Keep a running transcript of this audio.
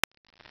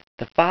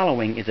The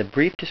following is a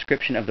brief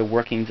description of the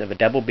workings of a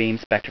double-beam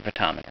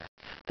spectrophotometer.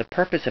 The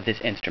purpose of this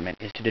instrument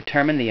is to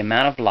determine the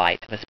amount of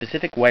light of a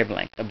specific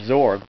wavelength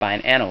absorbed by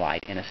an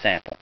analyte in a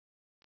sample.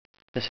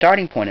 The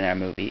starting point in our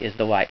movie is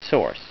the light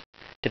source.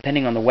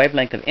 Depending on the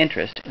wavelength of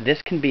interest,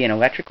 this can be an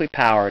electrically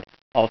powered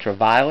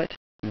ultraviolet,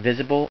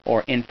 visible,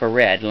 or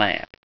infrared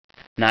lamp.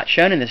 Not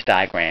shown in this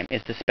diagram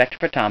is the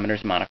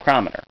spectrophotometer's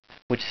monochromator,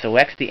 which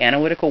selects the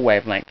analytical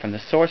wavelength from the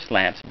source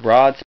lamp's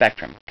broad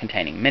spectrum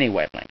containing many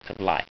wavelengths of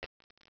light.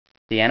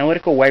 The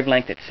analytical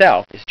wavelength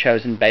itself is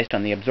chosen based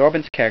on the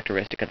absorbance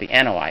characteristic of the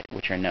analyte,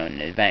 which are known in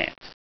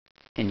advance.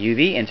 In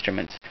UV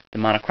instruments, the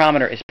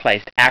monochromator is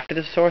placed after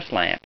the source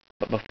lamp,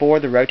 but before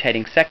the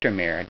rotating sector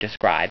mirror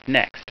described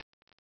next.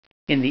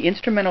 In the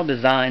instrumental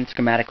design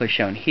schematically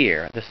shown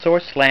here, the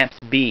source lamp's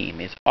beam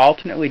is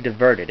alternately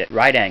diverted at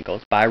right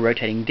angles by a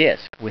rotating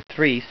disc with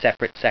three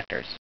separate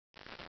sectors.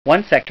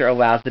 One sector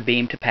allows the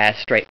beam to pass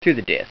straight through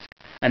the disc,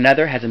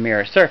 another has a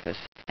mirror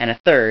surface, and a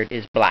third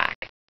is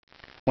black.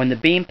 When the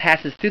beam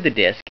passes through the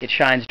disc, it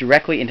shines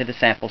directly into the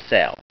sample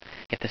cell.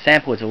 If the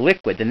sample is a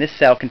liquid, then this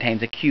cell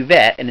contains a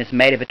cuvette and is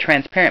made of a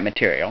transparent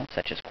material,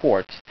 such as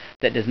quartz,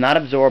 that does not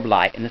absorb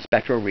light in the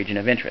spectral region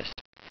of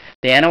interest.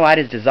 The analyte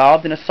is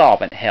dissolved in a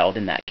solvent held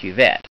in that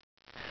cuvette.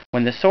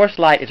 When the source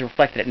light is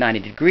reflected at 90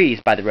 degrees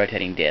by the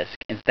rotating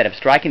disc, instead of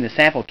striking the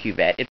sample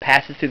cuvette, it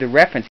passes through the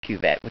reference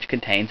cuvette, which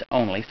contains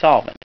only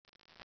solvent.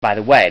 By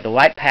the way, the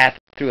light path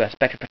through a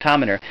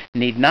spectrophotometer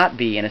need not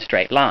be in a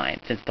straight line,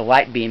 since the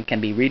light beam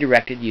can be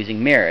redirected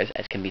using mirrors,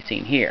 as can be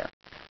seen here.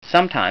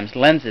 Sometimes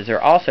lenses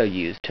are also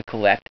used to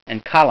collect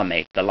and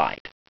collimate the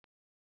light.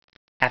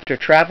 After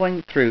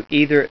traveling through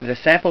either the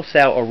sample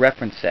cell or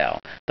reference cell,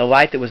 the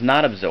light that was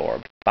not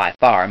absorbed, by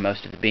far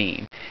most of the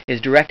beam,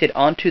 is directed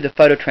onto the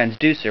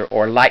phototransducer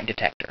or light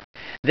detector.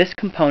 This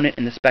component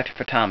in the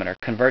spectrophotometer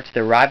converts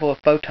the arrival of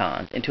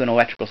photons into an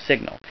electrical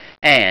signal,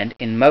 and,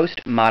 in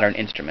most modern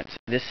instruments,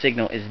 this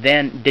signal is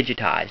then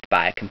digitized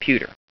by a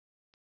computer.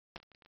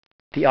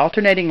 The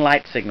alternating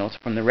light signals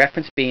from the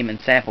reference beam and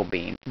sample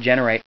beam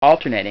generate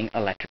alternating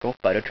electrical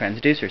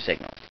phototransducer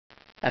signals.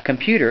 A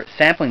computer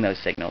sampling those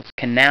signals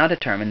can now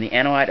determine the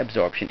analyte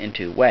absorption in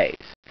two ways.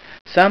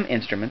 Some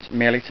instruments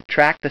merely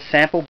subtract the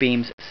sample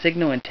beam's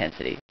signal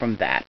intensity from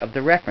that of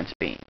the reference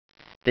beam.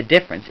 The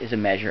difference is a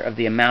measure of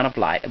the amount of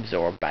light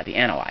absorbed by the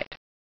analyte.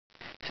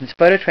 Since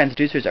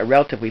phototransducers are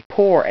relatively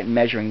poor at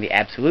measuring the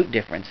absolute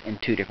difference in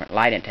two different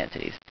light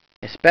intensities,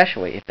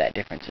 especially if that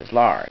difference is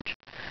large,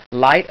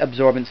 light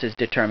absorbances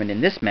determined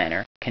in this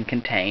manner can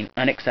contain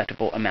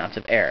unacceptable amounts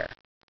of error.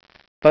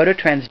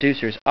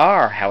 Phototransducers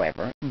are,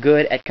 however,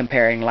 good at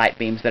comparing light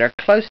beams that are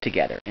close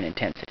together in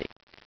intensity.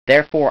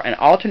 Therefore, an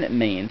alternate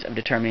means of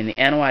determining the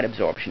analyte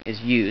absorption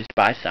is used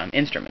by some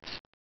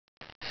instruments.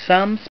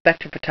 Some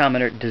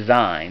spectrophotometer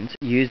designs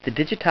use the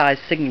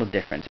digitized signal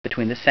difference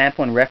between the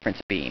sample and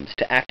reference beams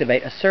to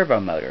activate a servo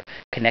motor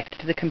connected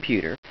to the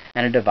computer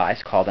and a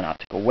device called an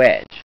optical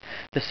wedge.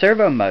 The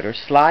servo motor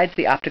slides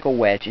the optical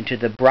wedge into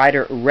the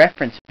brighter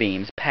reference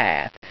beam's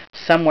path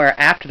somewhere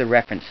after the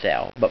reference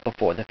cell but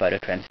before the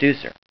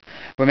phototransducer.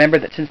 Remember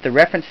that since the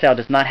reference cell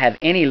does not have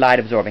any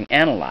light-absorbing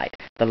analyte,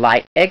 the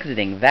light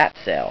exiting that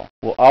cell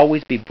will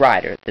always be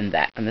brighter than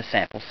that from the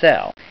sample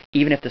cell,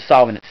 even if the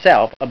solvent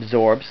itself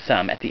absorbs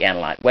some at the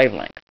analyte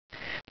wavelength.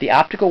 The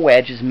optical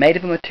wedge is made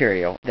of a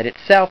material that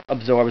itself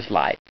absorbs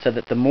light, so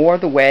that the more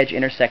the wedge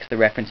intersects the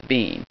reference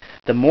beam,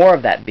 the more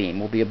of that beam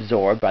will be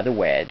absorbed by the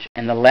wedge,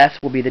 and the less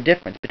will be the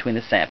difference between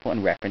the sample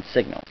and reference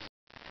signals.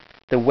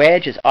 The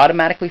wedge is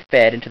automatically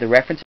fed into the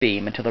reference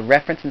beam until the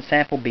reference and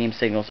sample beam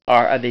signals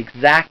are of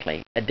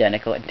exactly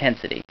identical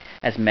intensity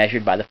as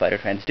measured by the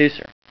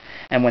phototransducer.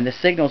 And when the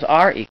signals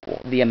are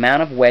equal, the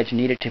amount of wedge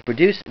needed to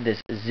produce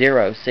this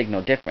zero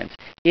signal difference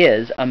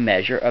is a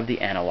measure of the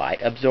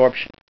analyte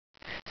absorption.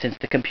 Since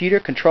the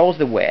computer controls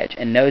the wedge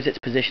and knows its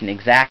position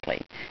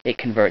exactly, it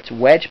converts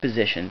wedge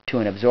position to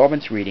an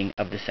absorbance reading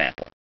of the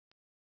sample.